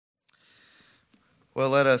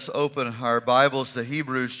Well, let us open our Bibles to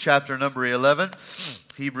Hebrews chapter number 11.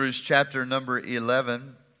 Hebrews chapter number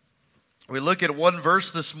 11. We look at one verse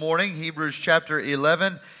this morning, Hebrews chapter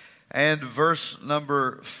 11 and verse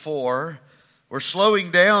number 4. We're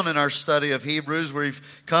slowing down in our study of Hebrews. We've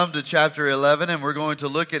come to chapter 11 and we're going to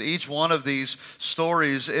look at each one of these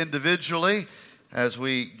stories individually as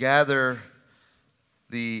we gather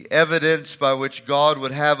the evidence by which God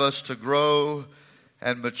would have us to grow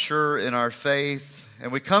and mature in our faith.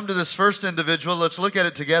 And we come to this first individual. Let's look at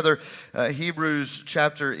it together. Hebrews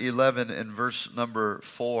chapter 11 and verse number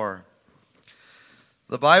 4.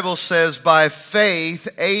 The Bible says, "By faith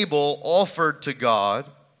Abel offered to God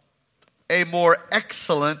a more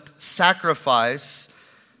excellent sacrifice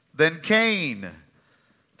than Cain,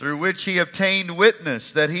 through which he obtained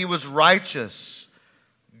witness that he was righteous,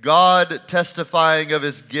 God testifying of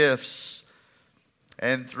his gifts,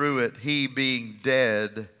 and through it he, being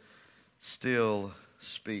dead, still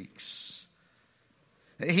speaks."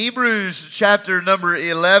 Hebrews chapter number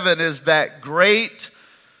 11 is that great,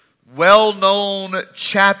 well-known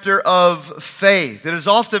chapter of faith. It has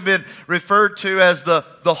often been referred to as the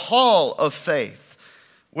hall of faith,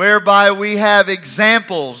 whereby we have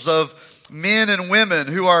examples of men and women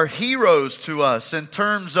who are heroes to us in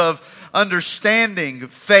terms of understanding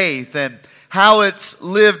faith and how it's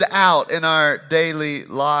lived out in our daily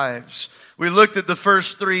lives. We looked at the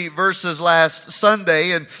first three verses last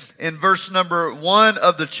Sunday, and in verse number 1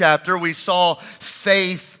 of the chapter, we saw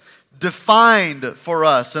faith defined for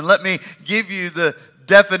us. And let me give you the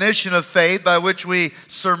definition of faith by which we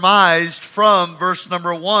surmised from verse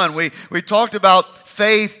number 1. We talked about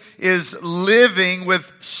faith is living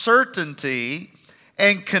with certainty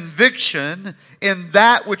and conviction in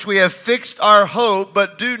that which we have fixed our hope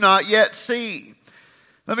but do not yet see.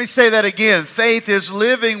 Let me say that again. Faith is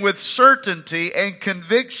living with certainty and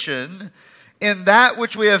conviction in that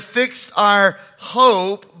which we have fixed our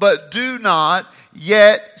hope but do not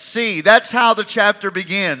yet see. That's how the chapter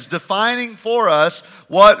begins, defining for us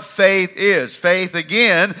what faith is. Faith,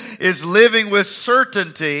 again, is living with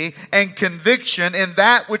certainty and conviction in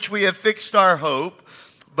that which we have fixed our hope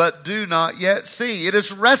but do not yet see. It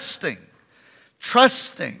is resting,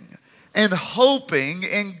 trusting, and hoping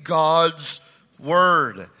in God's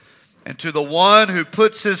Word. And to the one who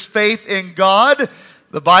puts his faith in God,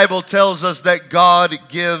 the Bible tells us that God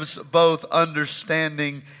gives both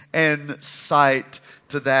understanding and sight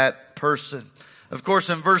to that person. Of course,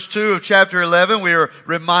 in verse 2 of chapter 11, we are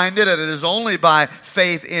reminded that it is only by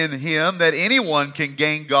faith in Him that anyone can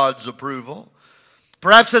gain God's approval.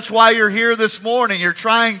 Perhaps that's why you're here this morning. You're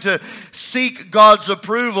trying to seek God's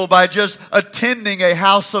approval by just attending a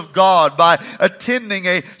house of God, by attending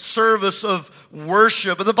a service of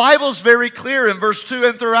worship. But the Bible is very clear in verse 2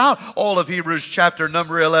 and throughout all of Hebrews chapter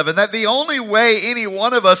number 11 that the only way any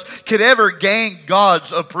one of us could ever gain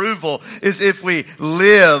God's approval is if we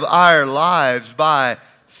live our lives by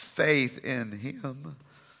faith in Him.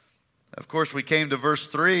 Of course, we came to verse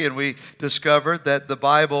 3 and we discovered that the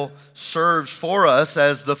Bible serves for us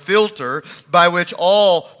as the filter by which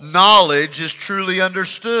all knowledge is truly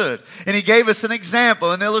understood. And he gave us an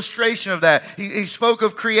example, an illustration of that. He spoke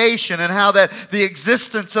of creation and how that the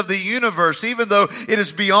existence of the universe, even though it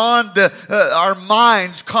is beyond our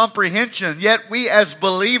mind's comprehension, yet we as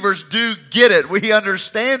believers do get it. We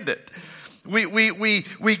understand it.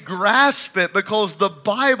 We grasp it because the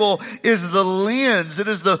Bible is the lens. It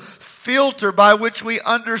is the filter by which we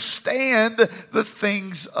understand the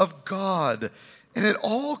things of God. And it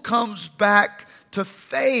all comes back to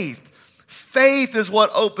faith. Faith is what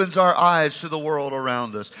opens our eyes to the world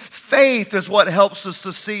around us. Faith is what helps us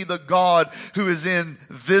to see the God who is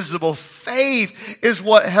invisible. Faith is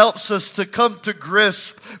what helps us to come to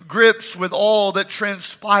grips with all that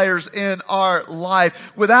transpires in our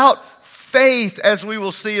life. Without faith, as we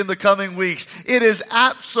will see in the coming weeks, it is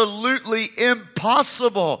absolutely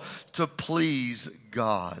impossible to please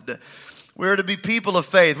God. We're to be people of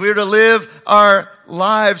faith. We're to live our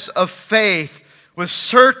lives of faith with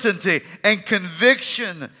certainty and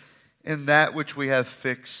conviction in that which we have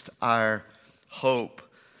fixed our hope.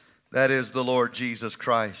 That is the Lord Jesus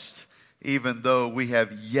Christ, even though we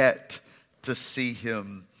have yet to see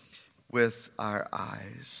Him with our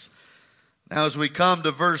eyes. Now, as we come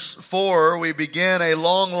to verse 4, we begin a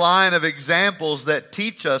long line of examples that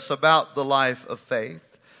teach us about the life of faith.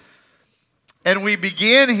 And we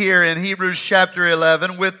begin here in Hebrews chapter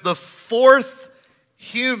 11 with the fourth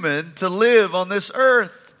human to live on this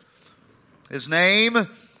earth. His name,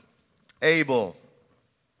 Abel.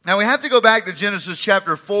 Now we have to go back to Genesis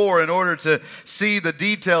chapter 4 in order to see the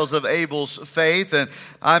details of Abel's faith. And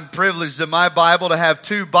I'm privileged in my Bible to have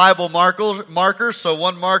two Bible markers. So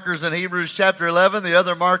one marker is in Hebrews chapter 11. The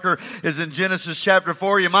other marker is in Genesis chapter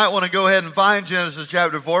 4. You might want to go ahead and find Genesis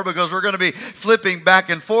chapter 4 because we're going to be flipping back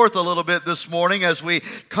and forth a little bit this morning as we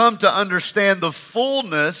come to understand the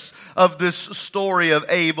fullness of this story of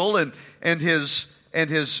Abel and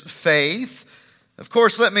his faith. Of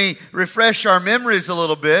course, let me refresh our memories a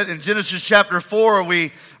little bit. In Genesis chapter 4,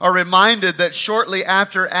 we are reminded that shortly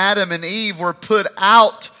after Adam and Eve were put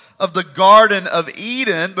out of the Garden of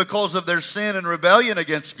Eden because of their sin and rebellion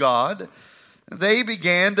against God, they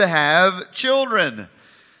began to have children.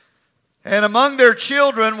 And among their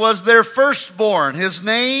children was their firstborn. His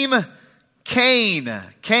name, Cain.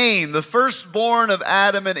 Cain, the firstborn of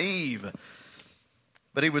Adam and Eve.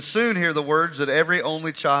 But he would soon hear the words that every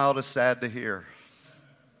only child is sad to hear.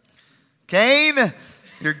 Cain,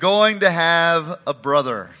 you're going to have a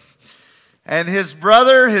brother. And his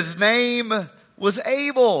brother, his name was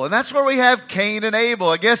Abel. And that's where we have Cain and Abel.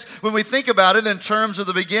 I guess when we think about it in terms of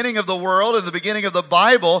the beginning of the world and the beginning of the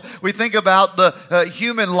Bible, we think about the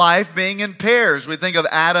human life being in pairs. We think of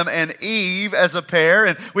Adam and Eve as a pair,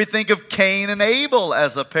 and we think of Cain and Abel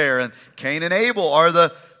as a pair. And Cain and Abel are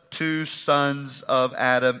the two sons of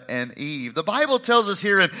Adam and Eve. The Bible tells us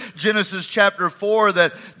here in Genesis chapter 4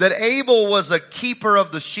 that Abel was a keeper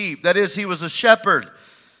of the sheep. That is, he was a shepherd,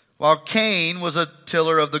 while Cain was a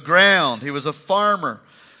tiller of the ground. He was a farmer.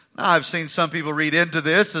 Now, I've seen some people read into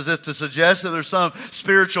this as if to suggest that there's some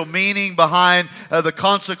spiritual meaning behind the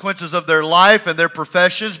consequences of their life and their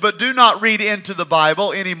professions, but do not read into the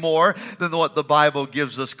Bible any more than what the Bible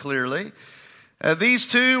gives us clearly. These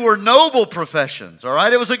two were noble professions, all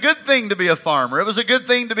right? It was a good thing to be a farmer. It was a good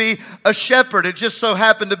thing to be a shepherd. It just so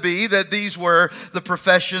happened to be that these were the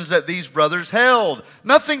professions that these brothers held.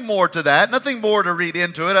 Nothing more to that, nothing more to read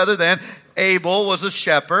into it other than Abel was a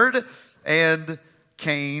shepherd and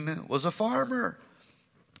Cain was a farmer.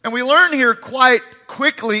 And we learn here quite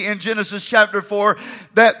quickly in Genesis chapter 4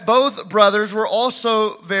 that both brothers were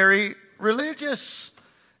also very religious.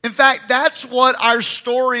 In fact, that's what our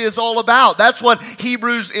story is all about. That's what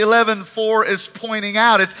Hebrews 11:4 is pointing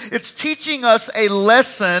out. It's teaching us a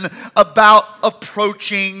lesson about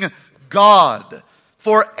approaching God.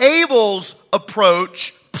 For Abel's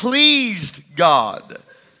approach pleased God,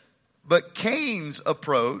 but Cain's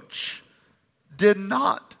approach did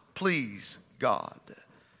not please God.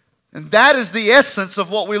 And that is the essence of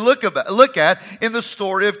what we look at in the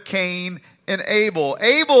story of Cain and Abel.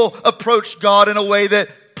 Abel approached God in a way that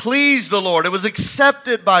pleased the Lord. It was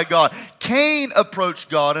accepted by God. Cain approached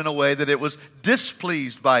God in a way that it was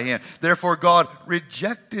displeased by him. Therefore, God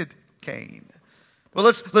rejected Cain. Well,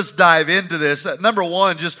 let's dive into this. Number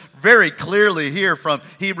one, just very clearly here from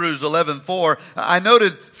Hebrews 11:4, I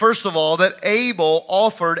noted, first of all, that Abel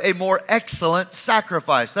offered a more excellent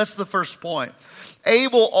sacrifice. That's the first point.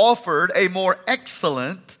 Abel offered a more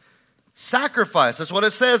excellent sacrifice. That's what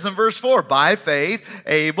it says in verse 4. By faith,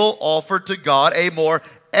 Abel offered to God a more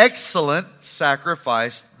excellent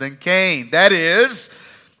sacrifice than Cain. That is,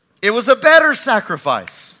 it was a better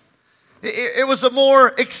sacrifice. It was a more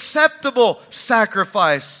acceptable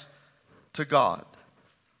sacrifice to God.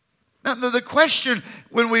 Now, the question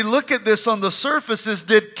when we look at this on the surface is,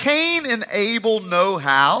 did Cain and Abel know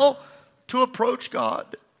how to approach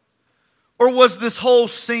God? Or was this whole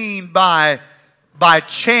scene by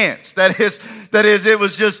chance? That is, it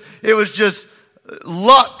was just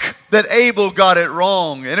luck that Abel got it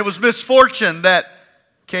wrong, and it was misfortune that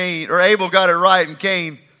Abel got it right and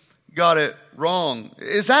Cain got it wrong.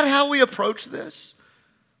 Is that how we approach this?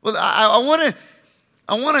 Well, I want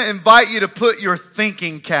to invite you to put your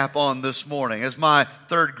thinking cap on this morning, as my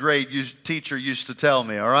third grade teacher used to tell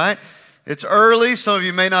me. All right. It's early. Some of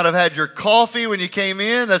you may not have had your coffee when you came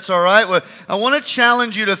in. That's all right. Well, I want to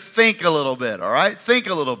challenge you to think a little bit, all right? Think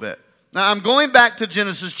a little bit. Now, I'm going back to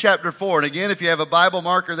Genesis chapter 4. And again, if you have a Bible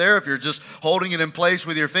marker there, if you're just holding it in place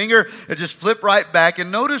with your finger, just flip right back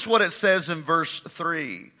and notice what it says in verse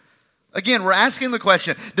 3. Again, we're asking the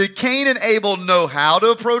question, did Cain and Abel know how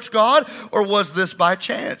to approach God, or was this by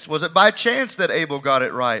chance? Was it by chance that Abel got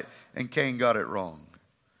it right and Cain got it wrong?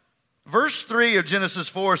 Verse 3 of Genesis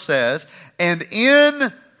 4 says, and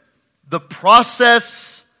in the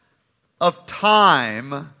process of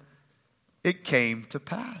time, it came to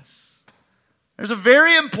pass. There's a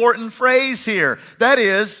very important phrase here. That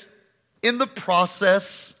is, in the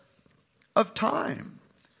process of time.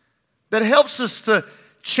 That helps us to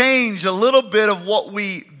change a little bit of what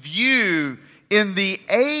we view in the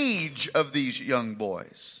age of these young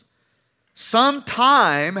boys. Some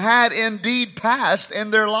time had indeed passed in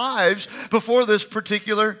their lives before this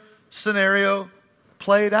particular scenario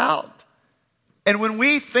played out. And when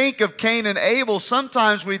we think of Cain and Abel,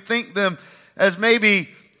 sometimes we think them as maybe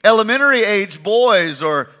elementary age boys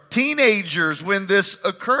or teenagers when this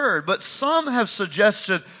occurred. But some have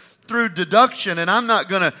suggested through deduction, and I'm not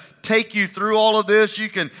going to take you through all of this. You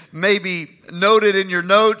can maybe note it in your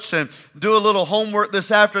notes and do a little homework this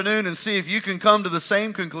afternoon and see if you can come to the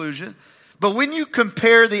same conclusion. But when you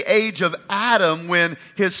compare the age of Adam when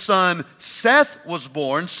his son Seth was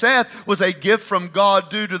born, Seth was a gift from God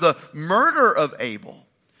due to the murder of Abel.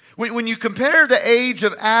 When you compare the age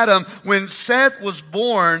of Adam when Seth was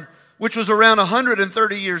born, which was around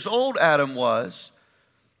 130 years old Adam was,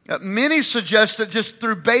 many suggest that just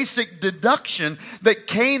through basic deduction that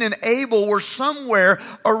Cain and Abel were somewhere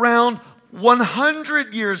around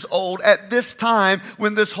 100 years old at this time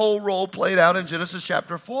when this whole role played out in Genesis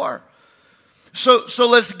chapter 4. So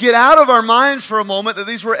let's get out of our minds for a moment that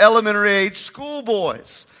these were elementary age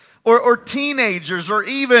schoolboys or teenagers or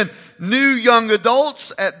even new young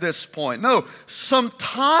adults at this point. No, some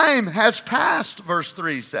time has passed, verse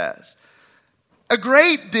 3 says. A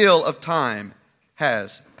great deal of time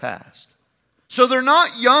has passed. So they're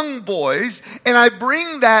not young boys, and I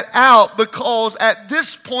bring that out because at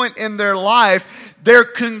this point in their life, their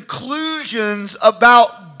conclusions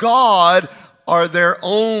about God are their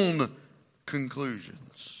own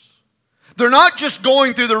conclusions. They're not just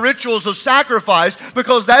going through the rituals of sacrifice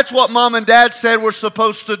because that's what mom and dad said we're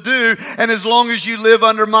supposed to do, and as long as you live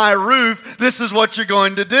under my roof, this is what you're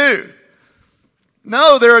going to do.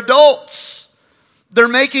 No, they're adults. They're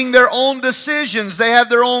making their own decisions. They have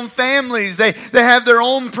their own families. They have their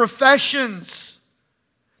own professions.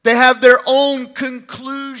 They have their own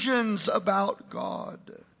conclusions about God.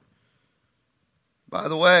 By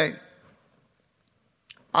the way,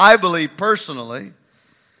 I believe personally,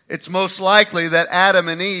 it's most likely that Adam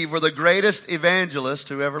and Eve were the greatest evangelists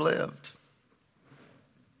who ever lived.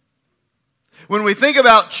 When we think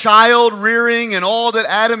about child rearing and all that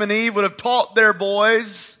Adam and Eve would have taught their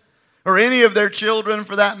boys, or any of their children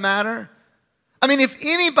for that matter, I mean, if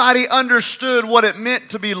anybody understood what it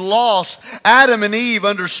meant to be lost, Adam and Eve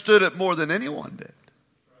understood it more than anyone did.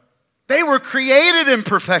 They were created in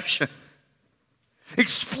perfection,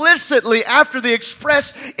 explicitly after the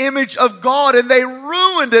express image of God, and they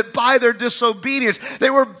ruined it by their disobedience. They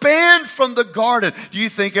were banned from the garden. Do you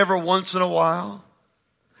think ever once in a while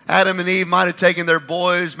Adam and Eve might have taken their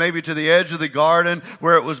boys maybe to the edge of the garden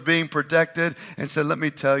where it was being protected and said, let me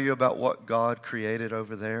tell you about what God created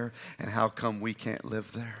over there and how come we can't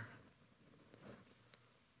live there?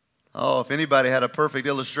 Oh, if anybody had a perfect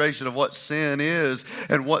illustration of what sin is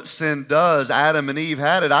and what sin does, Adam and Eve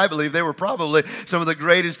had it. I believe they were probably some of the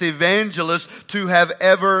greatest evangelists to have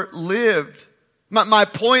ever lived. My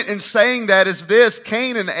point in saying that is this: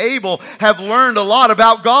 Cain and Abel have learned a lot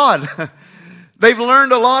about God. They've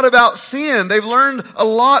learned a lot about sin. They've learned a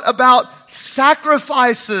lot about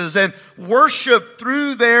sacrifices and worship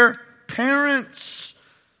through their parents.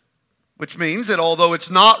 Which means that although it's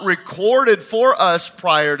not recorded for us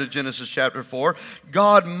prior to Genesis chapter 4,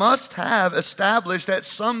 God must have established at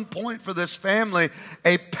some point for this family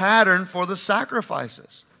a pattern for the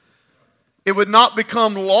sacrifices. It would not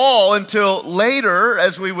become law until later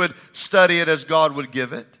as we would study it as God would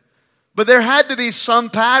give it. But there had to be some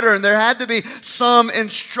pattern. There had to be some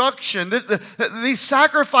instruction. These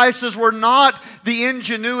sacrifices were not the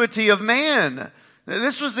ingenuity of man.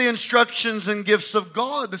 This was the instructions and gifts of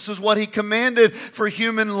God. This is what He commanded for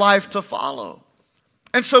human life to follow.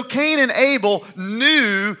 And so Cain and Abel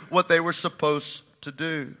knew what they were supposed to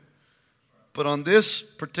do. But on this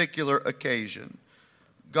particular occasion,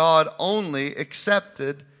 God only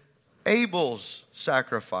accepted Abel's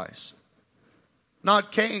sacrifice,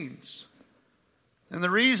 not Cain's. And the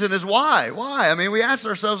reason is why? Why? I mean, we ask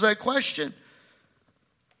ourselves that question.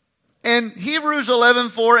 And Hebrews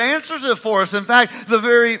 11:4 answers it for us. In fact, the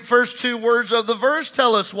very first two words of the verse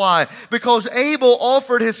tell us why. Because Abel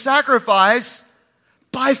offered his sacrifice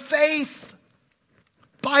by faith.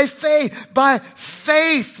 By faith. By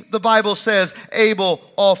faith, the Bible says, Abel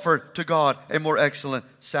offered to God a more excellent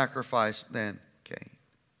sacrifice than Cain.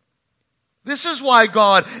 This is why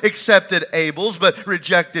God accepted Abel's but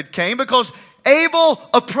rejected Cain, because Abel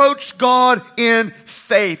approached God in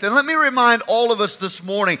faith. And let me remind all of us this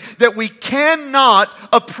morning that we cannot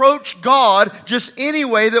approach God just any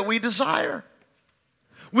way that we desire.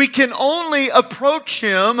 We can only approach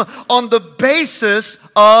Him on the basis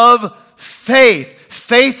of faith.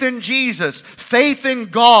 Faith in Jesus, faith in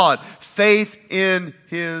God, faith in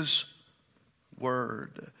His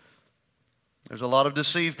Word. There's a lot of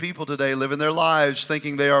deceived people today living their lives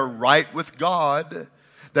thinking they are right with God,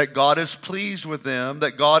 that God is pleased with them,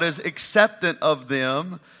 that God is acceptant of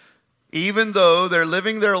them, even though they're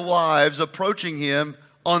living their lives approaching Him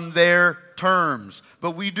on their terms.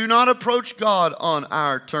 But we do not approach God on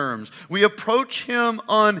our terms. We approach Him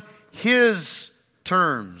on His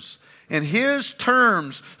terms. And His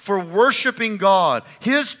terms for worshiping God,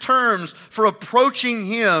 His terms for approaching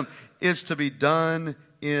Him is to be done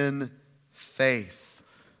in faith.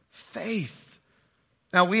 Faith.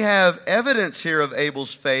 Now we have evidence here of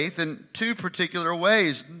Abel's faith in two particular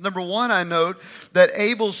ways. Number one, I note that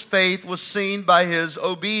Abel's faith was seen by his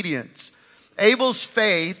obedience. Abel's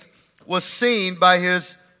faith was seen by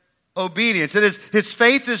his obedience. His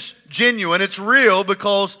faith is genuine, it's real,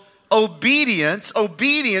 because obedience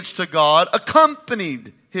to God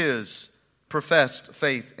accompanied his professed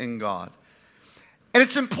faith in God. And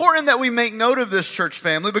it's important that we make note of this, church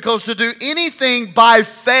family, because to do anything by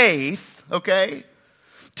faith, okay?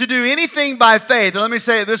 To do anything by faith, and let me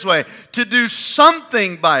say it this way, to do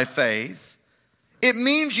something by faith, it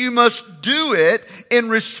means you must do it in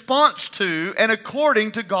response to and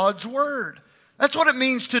according to God's Word. That's what it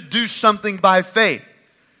means to do something by faith.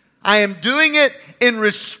 I am doing it in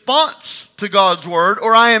response to God's Word,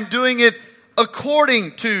 or I am doing it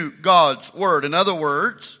according to God's Word. In other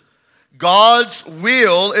words, God's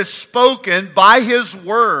will is spoken by His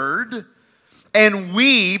Word, and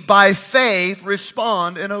we, by faith,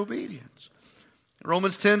 respond in obedience.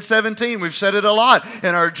 Romans 10:17, we've said it a lot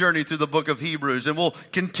in our journey through the book of Hebrews, and we'll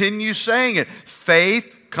continue saying it. Faith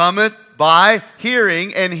cometh by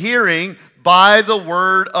hearing, and hearing by the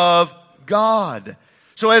Word of God.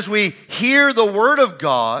 So as we hear the Word of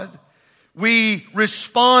God, we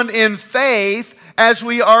respond in faith as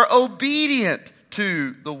we are obedient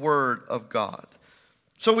to the Word of God.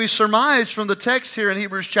 So we surmise from the text here in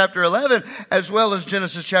Hebrews chapter 11, as well as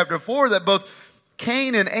Genesis chapter 4, that both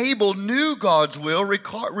Cain and Abel knew God's will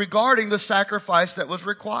regarding the sacrifice that was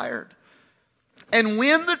required. And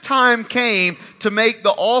when the time came to make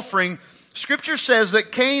the offering, Scripture says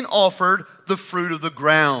that Cain offered the fruit of the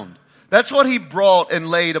ground. That's what he brought and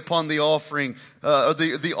laid upon the offering,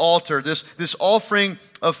 the altar. This offering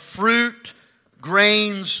of fruit,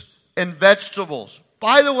 grains, and vegetables.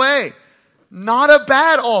 By the way, not a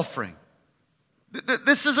bad offering.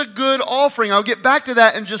 This is a good offering. I'll get back to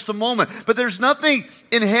that in just a moment. But there's nothing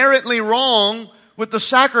inherently wrong with the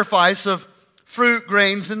sacrifice of fruit,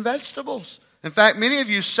 grains, and vegetables. In fact, many of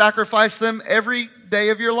you sacrifice them every day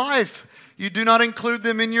of your life. You do not include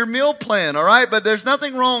them in your meal plan, all right? But there's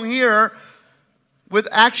nothing wrong here with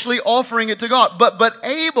actually offering it to God. But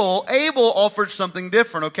Abel offered something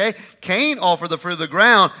different, okay? Cain offered the fruit of the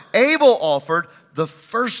ground. Abel offered the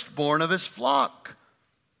firstborn of his flock.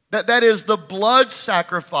 That is the blood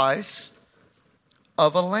sacrifice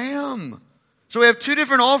of a lamb. So we have two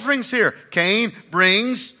different offerings here. Cain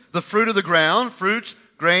brings the fruit of the ground, fruits,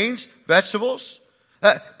 grains, vegetables.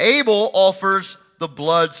 Abel offers the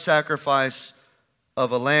blood sacrifice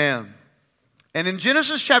of a lamb. And in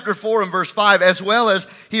Genesis chapter 4 and verse 5, as well as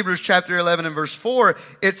Hebrews chapter 11 and verse 4,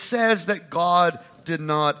 it says that God did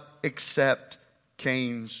not accept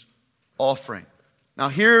Cain's offering. Now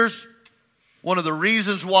here's one of the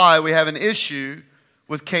reasons why we have an issue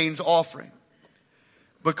with Cain's offering.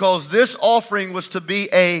 Because this offering was to be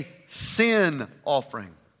a sin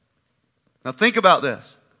offering. Now think about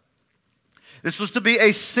this. This was to be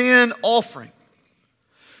a sin offering.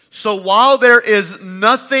 So while there is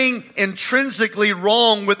nothing intrinsically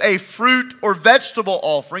wrong with a fruit or vegetable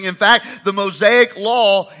offering, in fact, the Mosaic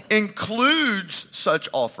law includes such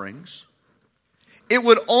offerings, it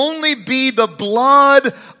would only be the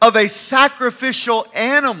blood of a sacrificial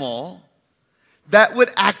animal that would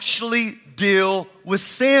actually deal with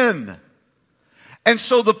sin. And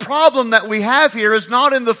so the problem that we have here is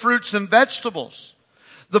not in the fruits and vegetables.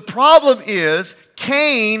 The problem is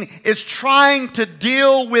Cain is trying to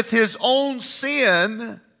deal with his own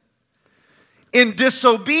sin in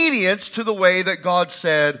disobedience to the way that God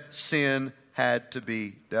said sin had to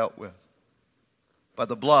be dealt with, by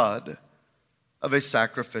the blood of a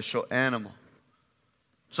sacrificial animal.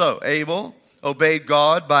 So Abel obeyed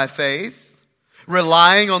God by faith,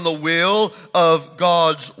 relying on the will of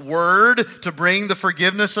God's word to bring the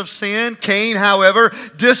forgiveness of sin. Cain, however,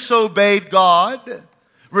 disobeyed God,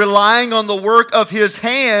 relying on the work of his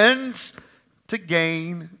hands to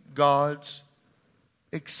gain God's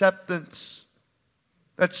acceptance.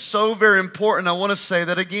 That's so very important. I want to say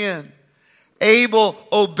that again. Abel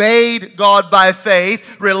obeyed God by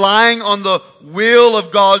faith, relying on the will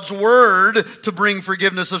of God's word to bring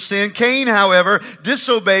forgiveness of sin. Cain, however,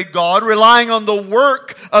 disobeyed God, relying on the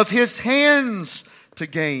work of his hands to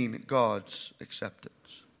gain God's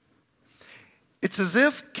acceptance. It's as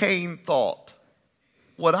if Cain thought,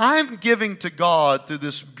 what I'm giving to God through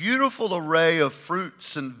this beautiful array of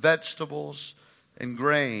fruits and vegetables and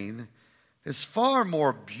grain is far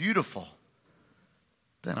more beautiful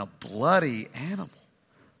than a bloody animal.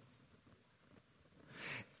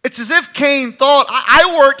 It's as if Cain thought,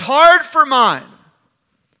 I worked hard for mine.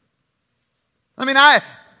 It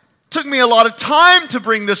took me a lot of time to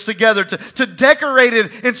bring this together, to decorate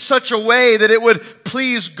it in such a way that it would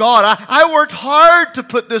please God. I worked hard to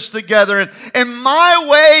put this together, and my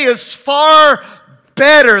way is far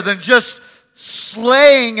better than just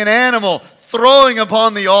slaying an animal, throwing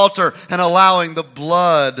upon the altar, and allowing the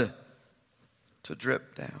blood to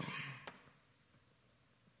drip down.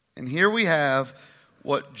 And here we have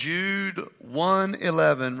what Jude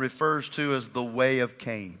 1:11 refers to as the way of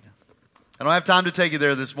Cain. I don't have time to take you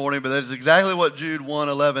there this morning, but that is exactly what Jude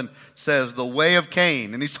 1:11 says, the way of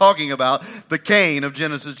Cain. And he's talking about the Cain of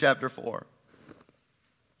Genesis chapter 4.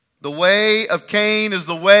 The way of Cain is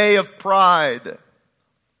the way of pride.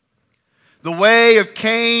 The way of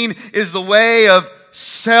Cain is the way of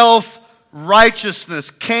self-righteousness.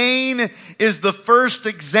 Cain is the first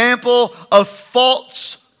example of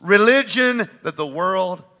false religion that the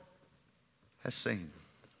world has seen.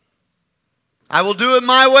 I will do it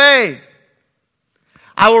my way.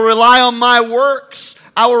 I will rely on my works.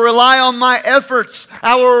 I will rely on my efforts.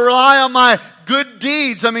 I will rely on my good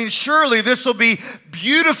deeds. Surely this will be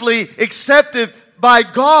beautifully accepted by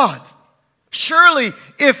God. Surely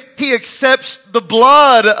if He accepts the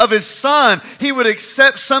blood of His Son, He would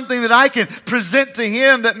accept something that I can present to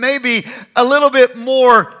Him that may be a little bit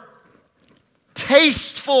more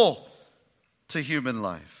tasteful to human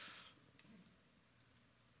life.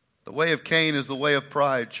 The way of Cain is the way of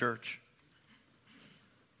pride, church.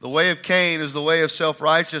 The way of Cain is the way of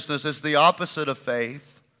self-righteousness. It's the opposite of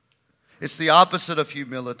faith. It's the opposite of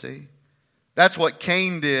humility. That's what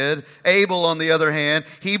Cain did. Abel, on the other hand,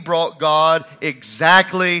 he brought God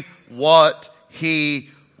exactly what he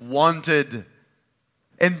wanted.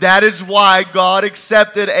 And that is why God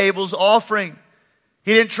accepted Abel's offering.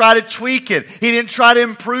 He didn't try to tweak it. He didn't try to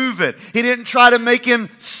improve it. He didn't try to make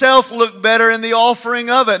himself look better in the offering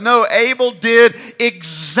of it. No, Abel did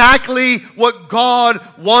exactly what God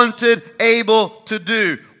wanted Abel to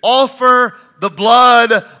do. Offer the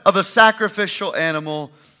blood of a sacrificial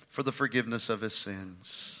animal for the forgiveness of his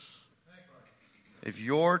sins. If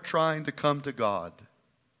you're trying to come to God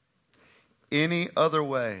any other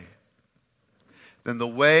way than the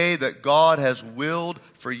way that God has willed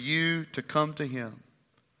for you to come to Him,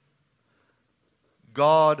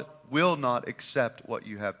 God will not accept what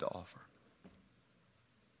you have to offer.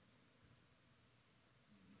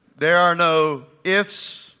 There are no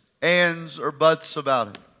ifs, ands, or buts about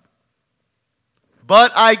it.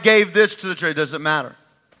 But I gave this to the church. It doesn't matter.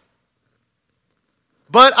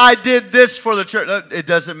 But I did this for the church. It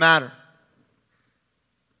doesn't matter.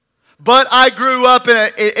 But I grew up in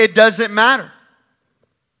it. It doesn't matter.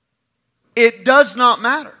 It does not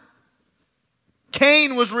matter.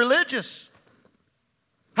 Cain was religious.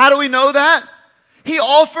 How do we know that? He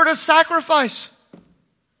offered a sacrifice.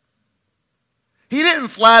 He didn't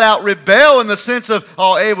flat out rebel in the sense of,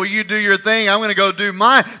 oh, Abel, you do your thing, I'm going to go do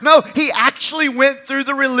mine. No, he actually went through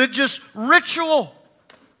the religious ritual.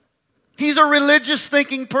 He's a religious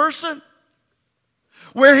thinking person.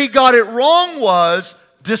 Where he got it wrong was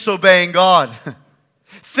disobeying God.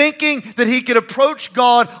 Thinking that he could approach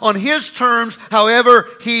God on his terms however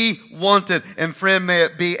he wanted. And friend, may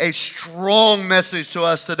it be a strong message to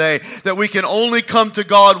us today that we can only come to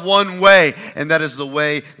God one way, and that is the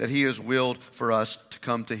way that He has willed for us to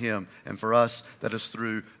come to Him. And for us, that is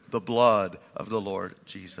through the blood of the Lord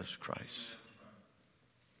Jesus Christ.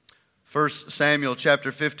 1 Samuel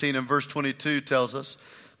chapter 15 and verse 22 tells us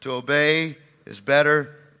to obey is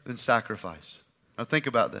better than sacrifice. Now think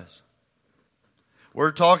about this.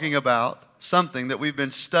 We're talking about something that we've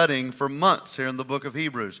been studying for months here in the book of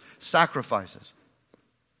Hebrews, sacrifices.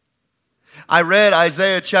 I read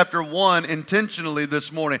Isaiah chapter 1 intentionally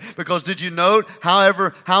this morning because did you note,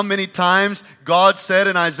 how many times God said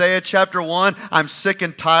in Isaiah chapter 1, I'm sick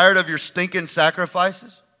and tired of your stinking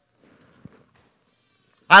sacrifices?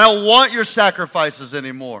 I don't want your sacrifices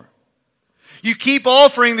anymore. You keep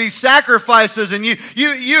offering these sacrifices and you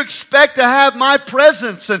expect to have my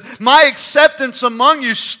presence and my acceptance among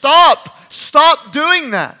you. Stop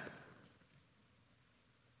doing that.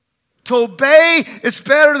 To obey is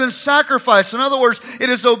better than sacrifice. In other words, it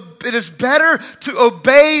is better to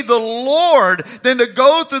obey the Lord than to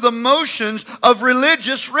go through the motions of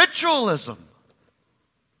religious ritualism.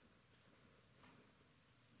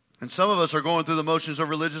 And some of us are going through the motions of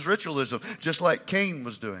religious ritualism, just like Cain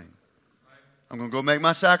was doing. I'm going to go make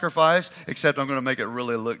my sacrifice, except I'm going to make it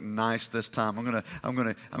really look nice this time. I'm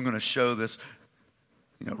going to show this,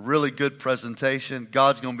 really good presentation.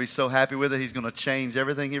 God's going to be so happy with it, He's going to change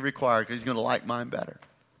everything He required because He's going to like mine better.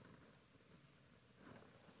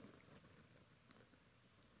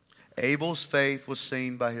 Abel's faith was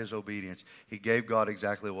seen by his obedience. He gave God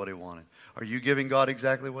exactly what he wanted. Are you giving God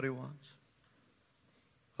exactly what He wants?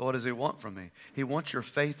 What does He want from me? He wants your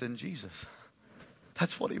faith in Jesus.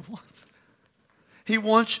 That's what He wants. He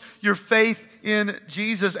wants your faith in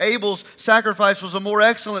Jesus. Abel's sacrifice was a more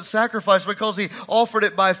excellent sacrifice because he offered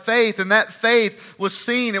it by faith, and that faith was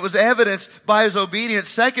seen. It was evidenced by his obedience.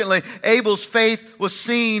 Secondly, Abel's faith was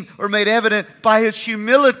seen or made evident by his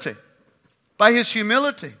humility. By his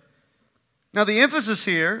humility. Now, the emphasis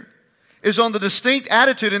here is on the distinct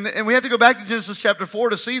attitude, and we have to go back to Genesis chapter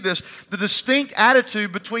 4 to see this, the distinct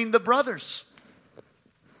attitude between the brothers.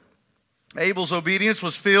 Abel's obedience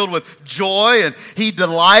was filled with joy, and he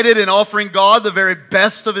delighted in offering God the very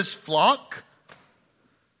best of his flock.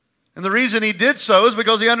 And the reason he did so is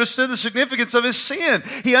because he understood the significance of his sin.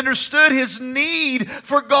 He understood his need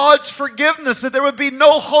for God's forgiveness, that there would be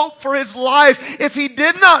no hope for his life if he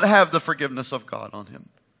did not have the forgiveness of God on him.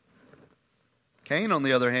 Cain, on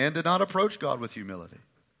the other hand, did not approach God with humility.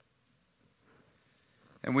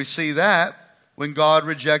 And we see that when God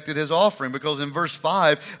rejected his offering. Because in verse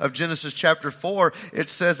 5 of Genesis chapter 4, it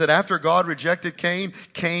says that after God rejected Cain,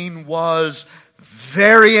 Cain was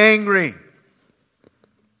very angry.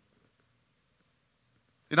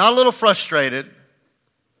 He's not a little frustrated.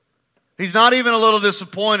 He's not even a little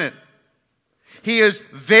disappointed. He is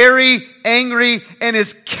very angry, and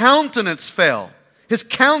his countenance fell. His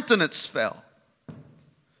countenance fell.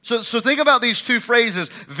 So think about these two phrases,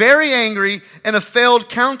 very angry and a failed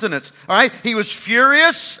countenance. All right? He was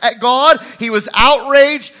furious at God. He was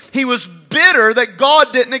outraged. He was bitter that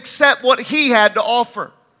God didn't accept what he had to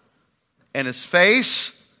offer. And his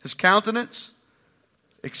face, his countenance,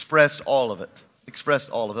 expressed all of it. Expressed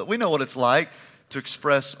all of it. We know what it's like to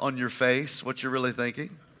express on your face what you're really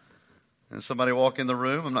thinking. And somebody walk in the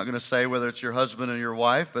room, I'm not going to say whether it's your husband or your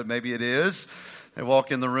wife, but maybe it is. They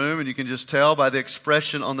walk in the room and you can just tell by the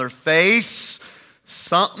expression on their face,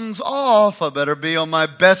 something's off. I better be on my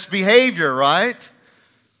best behavior, right?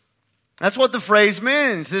 That's what the phrase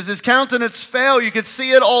means. His countenance fell. You could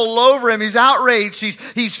see it all over him. He's outraged.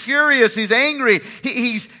 He's furious. He's angry.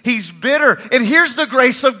 He's bitter. And here's the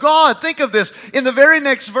grace of God. Think of this. In the very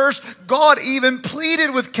next verse, God even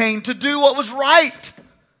pleaded with Cain to do what was right.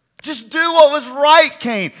 Just do what was right,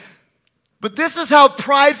 Cain. But this is how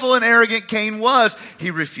prideful and arrogant Cain was. He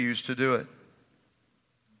refused to do it.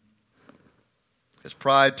 His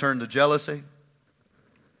pride turned to jealousy.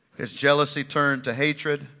 His jealousy turned to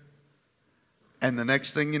hatred. And the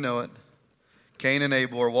next thing you know it, Cain and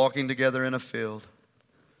Abel are walking together in a field.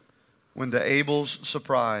 When to Abel's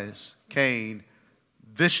surprise, Cain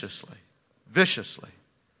viciously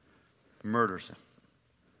murders him.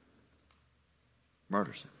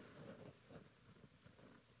 Murders him.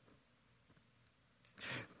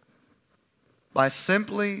 By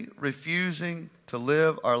simply refusing to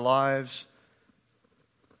live our lives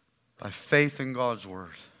by faith in God's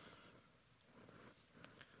Word,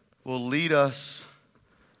 will lead us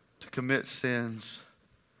to commit sins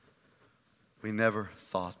we never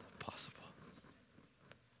thought possible.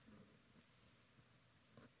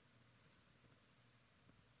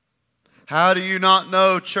 How do you not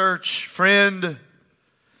know, church friend,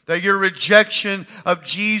 that your rejection of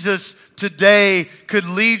Jesus today could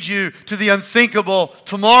lead you to the unthinkable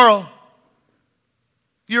tomorrow?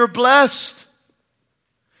 You're blessed.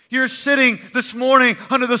 You're sitting this morning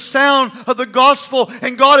under the sound of the gospel,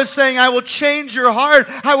 and God is saying, I will change your heart.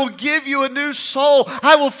 I will give you a new soul.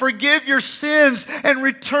 I will forgive your sins and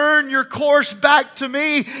return your course back to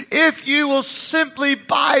me if you will simply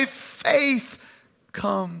by faith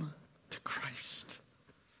come to Christ.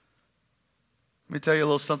 Let me tell you a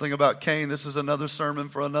little something about Cain. This is another sermon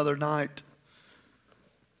for another night.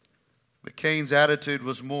 But Cain's attitude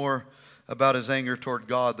was more about his anger toward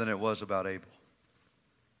God than it was about Abel.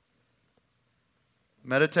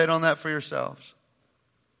 Meditate on that for yourselves.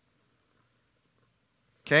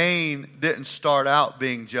 Cain didn't start out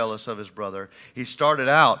being jealous of his brother. He started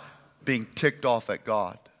out being ticked off at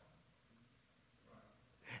God.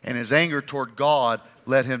 And his anger toward God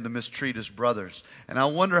led him to mistreat his brothers. And I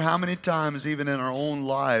wonder how many times, even in our own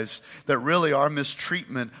lives, that really our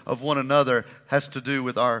mistreatment of one another has to do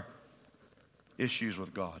with our issues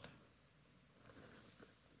with God.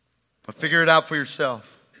 But figure it out for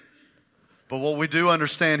yourself. But what we do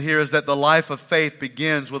understand here is that the life of faith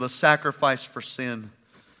begins with a sacrifice for sin.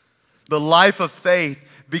 The life of faith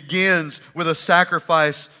begins with a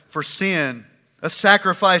sacrifice for sin. A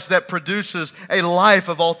sacrifice that produces a life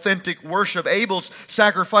of authentic worship. Abel's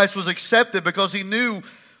sacrifice was accepted because he knew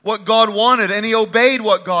what God wanted and he obeyed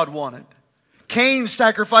what God wanted. Cain's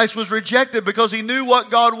sacrifice was rejected because he knew what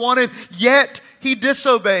God wanted, yet he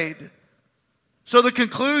disobeyed. So the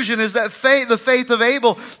conclusion is that the faith of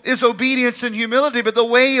Abel is obedience and humility, but the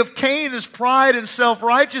way of Cain is pride and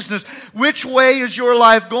self-righteousness. Which way is your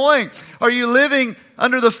life going? Are you living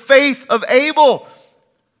under the faith of Abel?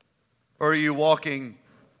 Or are you walking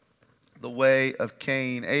the way of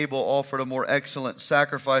Cain? Abel offered a more excellent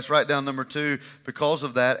sacrifice. Write down number 2. Because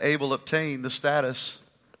of that, Abel obtained the status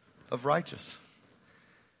of righteous.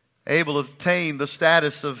 Abel obtained the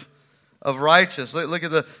status of righteous. Look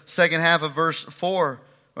at the second half of verse 4.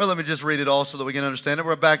 Well, let me just read it all so that we can understand it.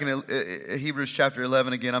 We're back in Hebrews chapter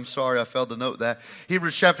 11 again. I'm sorry, I failed to note that.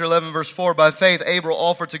 Hebrews chapter 11, verse 4. By faith, Abel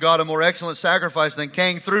offered to God a more excellent sacrifice than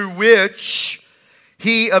Cain, through which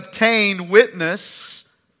he obtained witness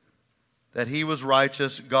that he was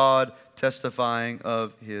righteous, God testifying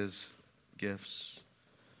of his gifts.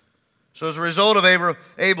 So as a result of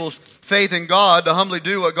Abel's faith in God to humbly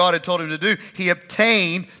do what God had told him to do, he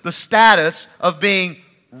obtained the status of being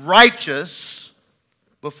righteous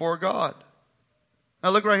before God. Now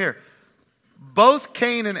look right here. Both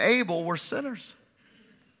Cain and Abel were sinners.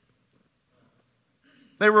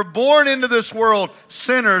 They were born into this world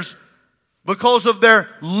sinners because of their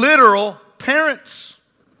literal parents.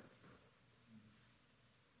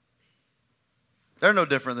 They're no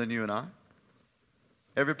different than you and I.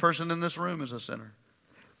 Every person in this room is a sinner.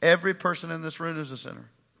 Every person in this room is a sinner.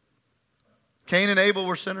 Cain and Abel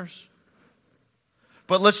were sinners.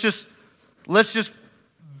 But let's just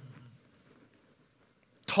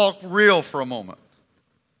talk real for a moment.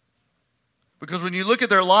 Because when you look at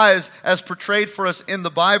their lives as portrayed for us in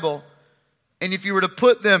the Bible, and if you were to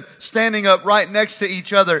put them standing up right next to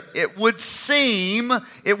each other, it would seem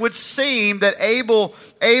that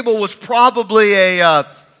Abel was probably a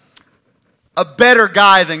better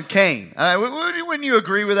guy than Cain. Wouldn't you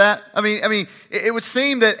agree with that? I mean, it would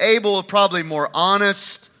seem that Abel was probably more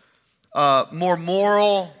honest, more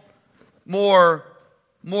moral, more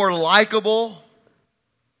likable.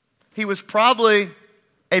 He was probably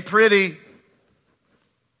a pretty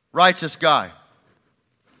righteous guy.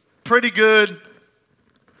 Pretty good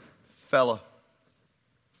fella.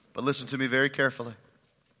 But listen to me very carefully.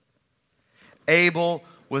 Abel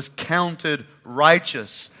was counted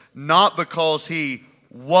righteous, not because he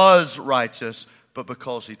was righteous, but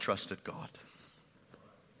because he trusted God.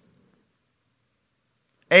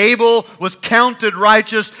 Abel was counted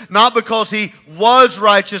righteous not because he was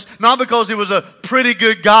righteous, not because he was a pretty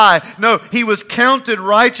good guy. No, he was counted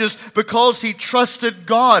righteous because he trusted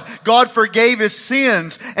God. God forgave his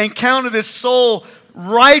sins and counted his soul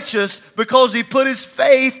righteous because he put his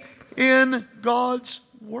faith in God's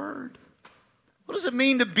word. What does it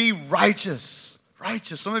mean to be righteous?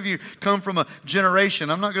 Righteous. Some of you come from a generation,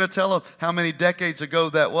 I'm not going to tell them how many decades ago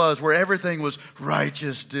that was, where everything was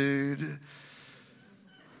righteous, dude.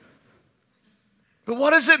 But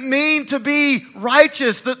what does it mean to be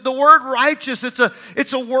righteous? The word righteous,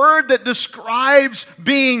 it's a word that describes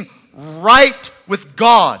being right with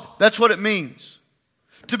God. That's what it means.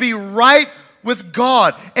 To be right with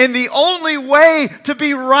God. And the only way to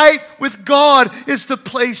be right with God is to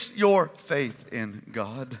place your faith in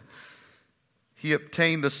God. He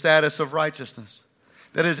obtained the status of righteousness.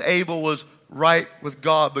 That is, Abel was right with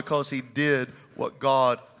God because he did what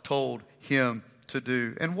God told him to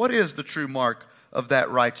do. And what is the true mark of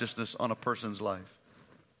that righteousness on a person's life?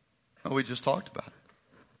 Well, we just talked about it.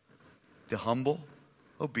 The humble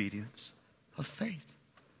obedience of faith.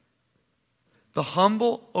 The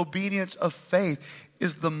humble obedience of faith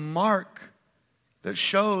is the mark that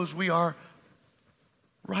shows we are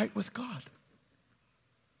right with God.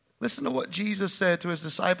 Listen to what Jesus said to his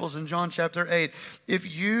disciples in John chapter 8.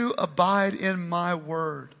 If you abide in my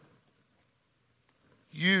word,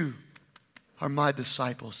 you are my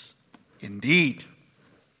disciples indeed.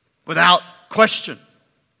 Without question.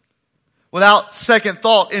 Without second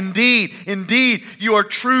thought. Indeed, you are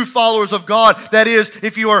true followers of God. That is,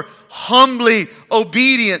 if you are humbly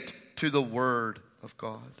obedient to the word of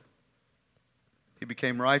God. He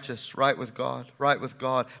became righteous, right with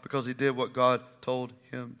God, because he did what God told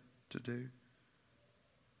him to do.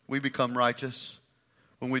 we become righteous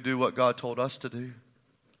when we do what God told us to do,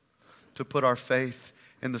 to put our faith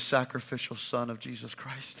in the sacrificial Son of Jesus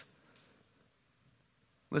Christ.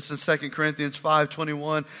 Listen, 2 Corinthians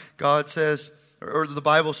 5:21, God says, or the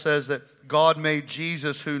Bible says that God made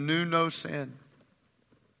Jesus who knew no sin.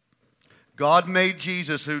 God made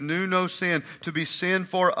Jesus who knew no sin to be sin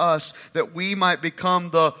for us, that we might become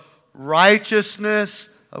the righteousness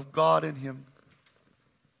of God in Him.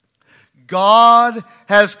 God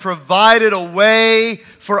has provided a way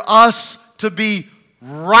for us to be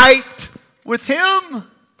right with Him.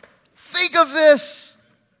 Think of this.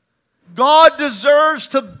 God deserves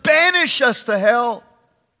to banish us to hell.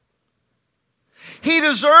 He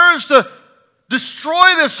deserves to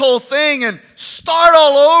destroy this whole thing and start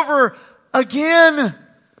all over again.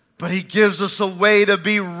 But He gives us a way to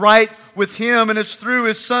be right with Him, and it's through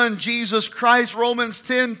His Son, Jesus Christ. Romans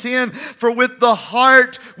 10:10, for with the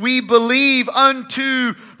heart we believe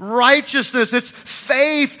unto righteousness. It's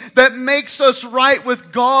faith that makes us right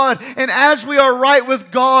with God. And as we are right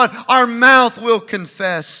with God, our mouth will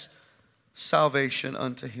confess salvation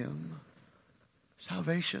unto Him.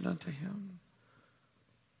 Salvation unto Him.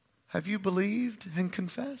 Have you believed and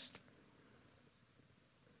confessed?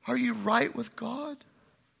 Are you right with God?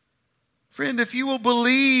 Friend, if you will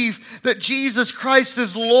believe that Jesus Christ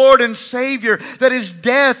is Lord and Savior, that His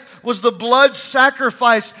death was the blood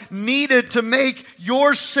sacrifice needed to make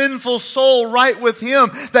your sinful soul right with Him,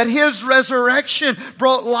 that His resurrection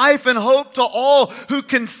brought life and hope to all who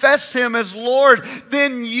confess Him as Lord,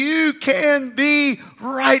 then you can be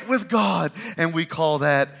right with God. And we call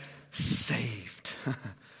that saved.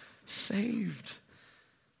 Saved.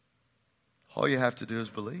 All you have to do is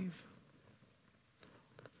believe.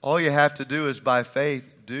 All you have to do is, by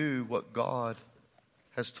faith, do what God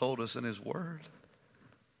has told us in His Word.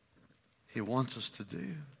 He wants us to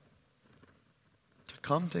do. To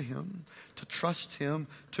come to Him, to trust Him,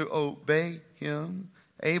 to obey Him.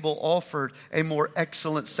 Abel offered a more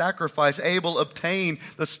excellent sacrifice. Abel obtained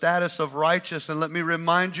the status of righteous. And let me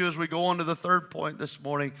remind you as we go on to the third point this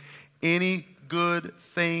morning, any good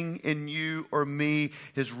thing in you or me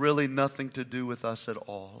is really nothing to do with us at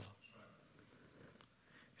all.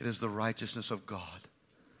 It is the righteousness of God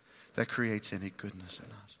that creates any goodness in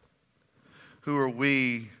us. Who are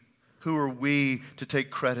we to take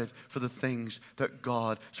credit for the things that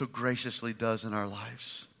God so graciously does in our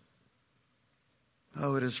lives?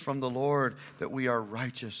 Oh, it is from the Lord that we are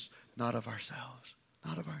righteous, not of ourselves.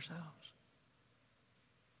 Not of ourselves.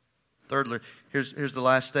 Thirdly, here's the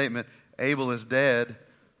last statement. Abel is dead,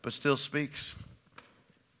 but still speaks.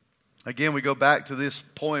 Again, we go back to this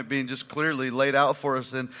point being just clearly laid out for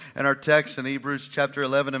us in our text in Hebrews chapter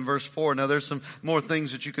 11 and verse 4. Now, there's some more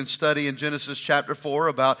things that you can study in Genesis chapter 4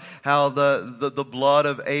 about how the blood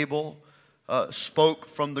of Abel spoke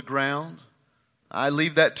from the ground. I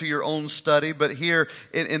leave that to your own study, but here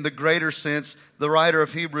in the greater sense, the writer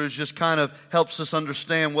of Hebrews just kind of helps us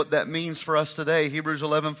understand what that means for us today. Hebrews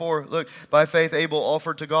 11:4, look, by faith Abel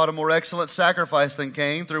offered to God a more excellent sacrifice than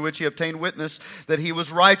Cain, through which he obtained witness that he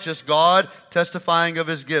was righteous, God testifying of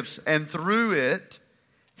his gifts. And through it,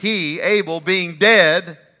 he, Abel, being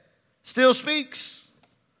dead, still speaks.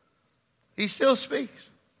 He still speaks.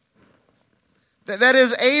 That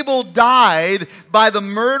is, Abel died by the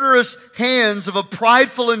murderous hands of a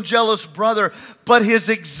prideful and jealous brother. But his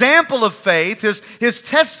example of faith, his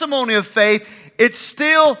testimony of faith, it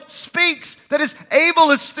still speaks. That is, Abel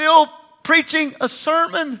is still preaching a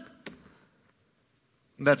sermon.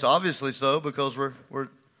 And that's obviously so because we're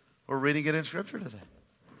reading it in Scripture today.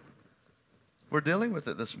 We're dealing with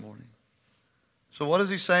it this morning. So what is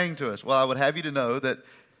he saying to us? Well, I would have you to know that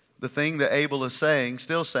the thing that Abel is saying,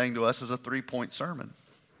 still saying to us, is a 3-point sermon.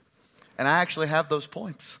 And I actually have those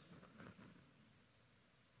points.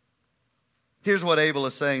 Here's what Abel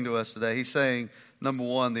is saying to us today. He's saying, number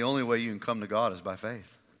one, the only way you can come to God is by faith.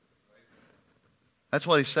 That's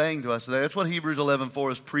what he's saying to us today. That's what Hebrews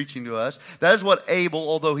 11:4 is preaching to us. That is what Abel,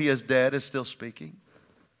 although he is dead, is still speaking.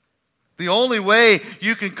 The only way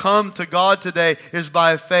you can come to God today is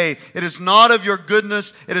by faith. It is not of your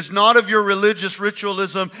goodness. It is not of your religious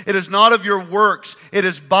ritualism. It is not of your works. It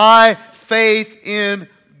is by faith in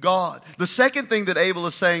God. The second thing that Abel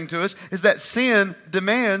is saying to us is that sin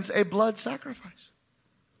demands a blood sacrifice.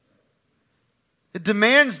 It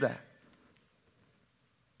demands that.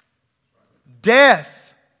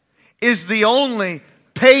 Death is the only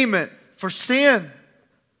payment for sin.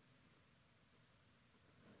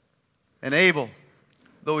 And Abel,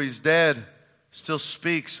 though he's dead, still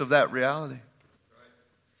speaks of that reality.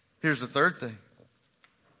 Here's the third thing.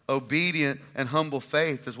 Obedient and humble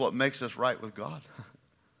faith is what makes us right with God.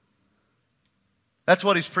 That's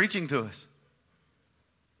what he's preaching to us.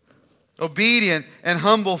 Obedient and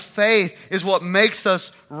humble faith is what makes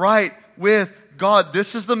us right with God.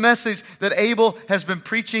 This is the message that Abel has been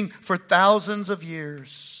preaching for thousands of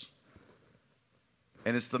years.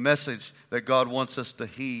 And it's the message that God wants us to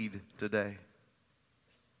heed today.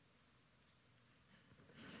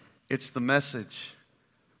 It's the message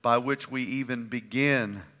by which we even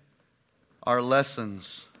begin our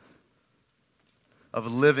lessons of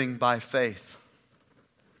living by faith,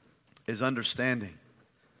 is understanding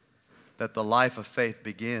that the life of faith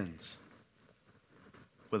begins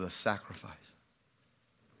with a sacrifice.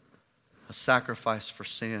 A sacrifice for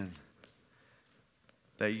sin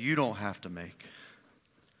that you don't have to make,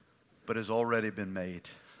 but has already been made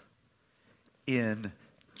in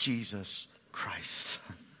Jesus Christ.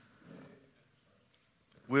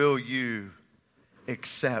 Will you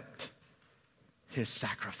accept His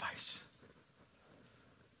sacrifice?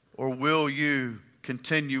 Or will you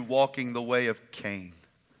continue walking the way of Cain?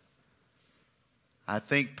 I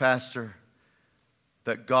think, Pastor,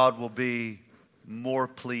 that God will be more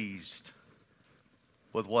pleased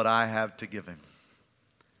with what I have to give Him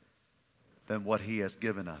than what He has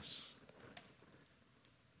given us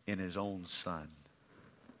in His own Son,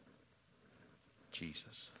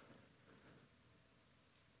 Jesus.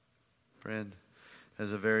 Friend,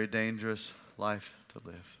 it's a very dangerous life to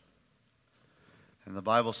live. And the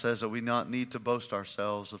Bible says that we not need to boast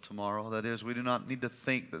ourselves of tomorrow. That is, we do not need to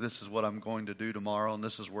think that this is what I'm going to do tomorrow and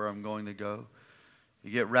this is where I'm going to go.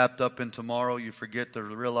 You get wrapped up in tomorrow, you forget to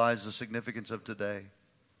realize the significance of today.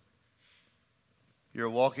 You're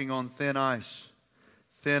walking on thin ice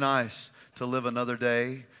to live another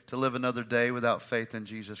day without faith in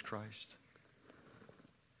Jesus Christ.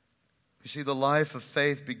 You see, the life of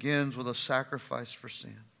faith begins with a sacrifice for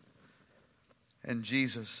sin. And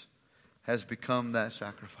Jesus has become that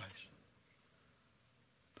sacrifice.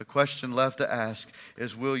 The question left to ask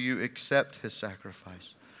is, will you accept His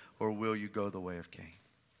sacrifice, or will you go the way of Cain?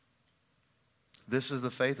 This is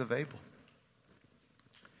the faith of Abel.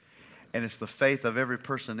 And it's the faith of every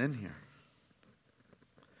person in here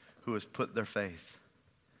who has put their faith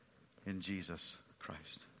in Jesus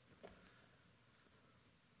Christ.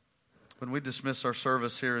 When we dismiss our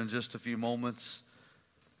service here in just a few moments,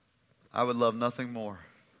 I would love nothing more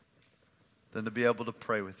than to be able to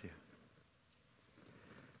pray with you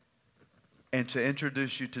and to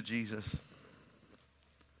introduce you to Jesus,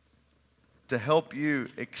 to help you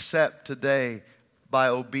accept today by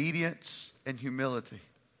obedience and humility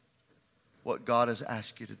what God has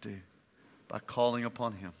asked you to do by calling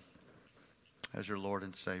upon Him as your Lord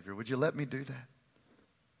and Savior. Would you let me do that?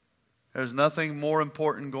 There's nothing more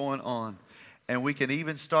important going on. And we can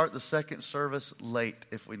even start the second service late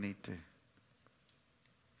if we need to.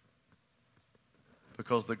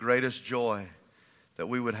 Because the greatest joy that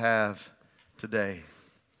we would have today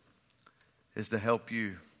is to help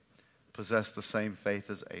you possess the same faith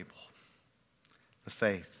as Abel. The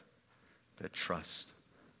faith that trusts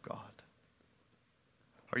God.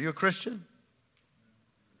 Are you a Christian?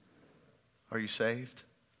 Are you saved?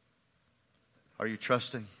 Are you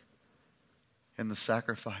trusting in the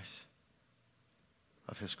sacrifice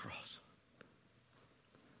of His cross?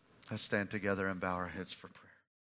 Let's stand together and bow our heads for prayer.